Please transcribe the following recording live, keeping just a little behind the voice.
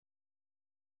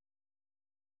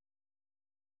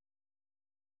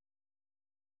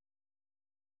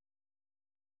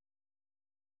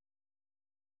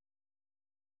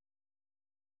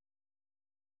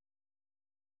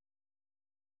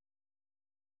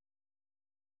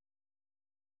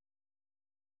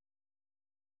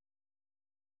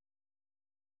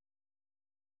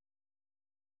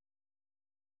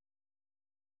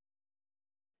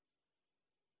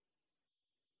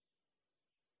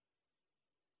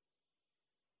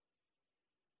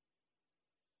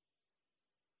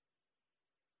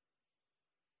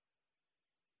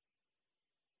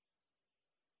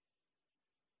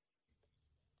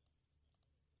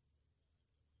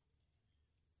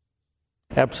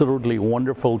Absolutely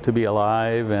wonderful to be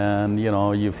alive, and,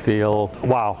 you feel,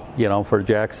 wow, for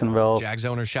Jacksonville. Jags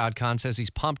owner Shad Khan says he's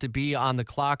pumped to be on the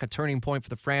clock, a turning point for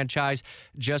the franchise,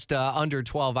 just under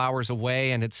 12 hours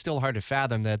away, and it's still hard to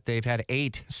fathom that they've had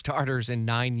 8 starters in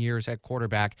 9 years at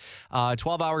quarterback.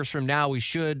 12 hours from now, we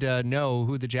should know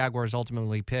who the Jaguars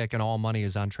ultimately pick, and all money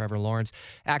is on Trevor Lawrence.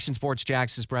 Action Sports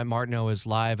Jax' Brent Martineau is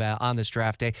live on this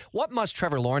draft day. What must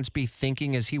Trevor Lawrence be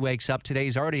thinking as he wakes up today?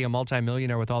 He's already a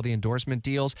multimillionaire with all the endorsement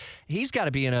deals. He's got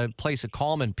to be in a place of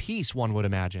calm and peace, one would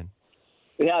imagine.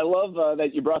 Yeah, I love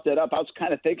that you brought that up. I was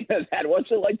kind of thinking of that.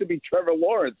 What's it like to be Trevor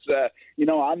Lawrence?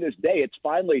 On this day, it's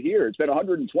finally here. It's been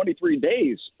 123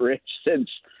 days, Rich, since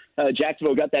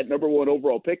Jacksonville got that number 1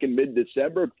 overall pick in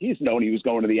mid-December. He's known he was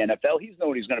going to the NFL. He's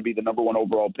known he's going to be the number 1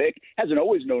 overall pick. Hasn't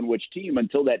always known which team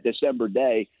until that December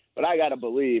day. But I got to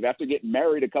believe, after getting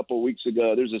married a couple of weeks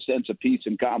ago, there's a sense of peace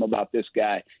and calm about this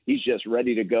guy. He's just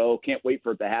ready to go. Can't wait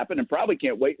for it to happen, and probably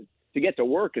can't wait to get to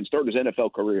work and start his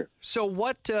NFL career. So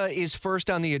what is first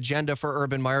on the agenda for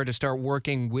Urban Meyer to start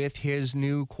working with his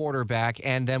new quarterback?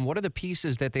 And then what are the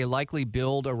pieces that they likely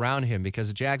build around him? Because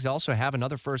the Jags also have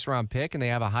another first-round pick, and they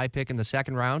have a high pick in the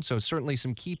second round. So certainly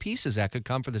some key pieces that could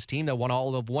come for this team that won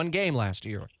all of one game last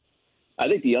year. I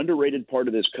think the underrated part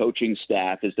of this coaching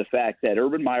staff is the fact that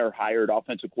Urban Meyer hired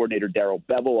offensive coordinator Darrell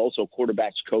Bevell, also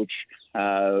quarterbacks coach,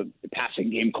 passing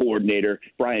game coordinator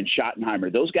Brian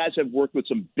Schottenheimer. Those guys have worked with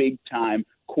some big-time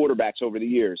quarterbacks over the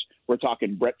years. We're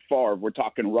talking Brett Favre. We're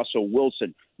talking Russell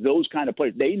Wilson. Those kind of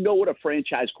players. They know what a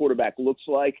franchise quarterback looks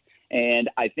like, and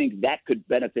I think that could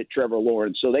benefit Trevor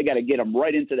Lawrence. So they got to get him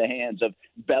right into the hands of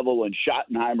Bevell and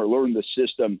Schottenheimer, learn the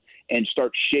system, and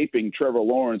start shaping Trevor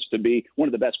Lawrence to be one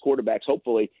of the best quarterbacks,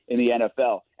 hopefully, in the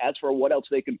NFL. As for what else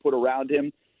they can put around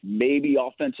him, maybe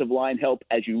offensive line help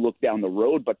as you look down the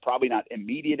road, but probably not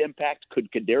immediate impact. Could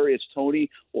Kadarius Toney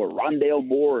or Rondale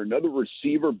Moore or another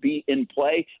receiver be in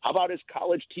play? How about his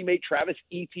college teammate Travis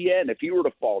Etienne, if he were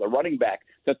to fall, the running back,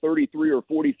 to 33 or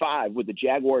 45? Would the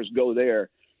Jaguars go there?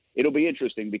 It'll be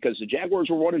interesting because the Jaguars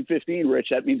were 1-15, Rich.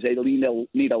 That means they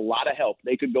need a lot of help.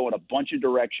 They could go in a bunch of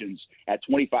directions at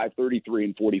 25, 33,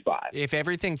 and 45. If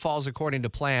everything falls according to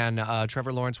plan,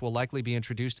 Trevor Lawrence will likely be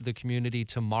introduced to the community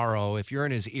tomorrow. If you're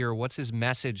in his ear, what's his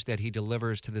message that he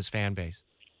delivers to this fan base?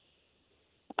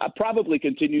 Probably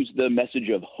continues the message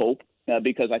of hope.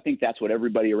 Because I think that's what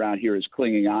everybody around here is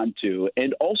clinging on to.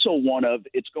 And also one of,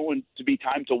 it's going to be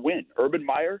time to win. Urban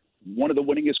Meyer, one of the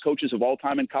winningest coaches of all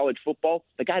time in college football,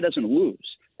 the guy doesn't lose.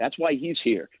 That's why he's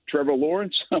here. Trevor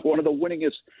Lawrence, one of the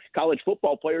winningest college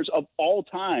football players of all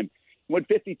time. Went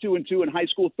 52-2 in high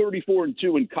school, 34-2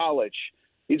 in college.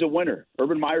 He's a winner.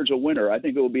 Urban Meyer's a winner. I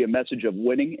think it will be a message of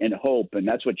winning and hope, and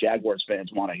that's what Jaguars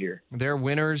fans want to hear. They're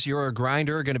winners. You're a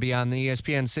grinder. Going to be on the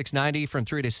ESPN 690 from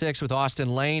 3 to 6 with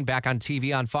Austin Lane. Back on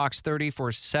TV on Fox 30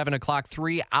 for 7 o'clock.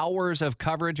 3 hours of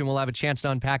coverage, and we'll have a chance to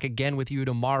unpack again with you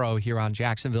tomorrow here on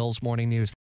Jacksonville's Morning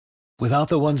News. Without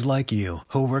the ones like you,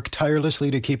 who work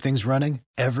tirelessly to keep things running,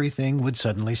 everything would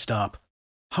suddenly stop.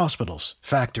 Hospitals,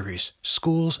 factories,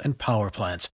 schools, and power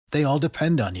plants, they all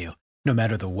depend on you. No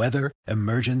matter the weather,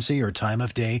 emergency, or time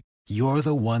of day, you're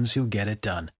the ones who get it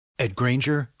done. At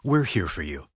Grainger, we're here for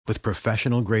you with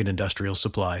professional-grade industrial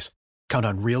supplies. Count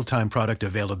on real-time product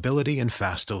availability and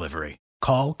fast delivery.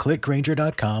 Call, click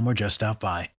Grainger.com, or just stop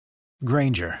by.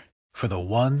 Grainger, for the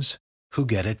ones who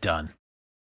get it done.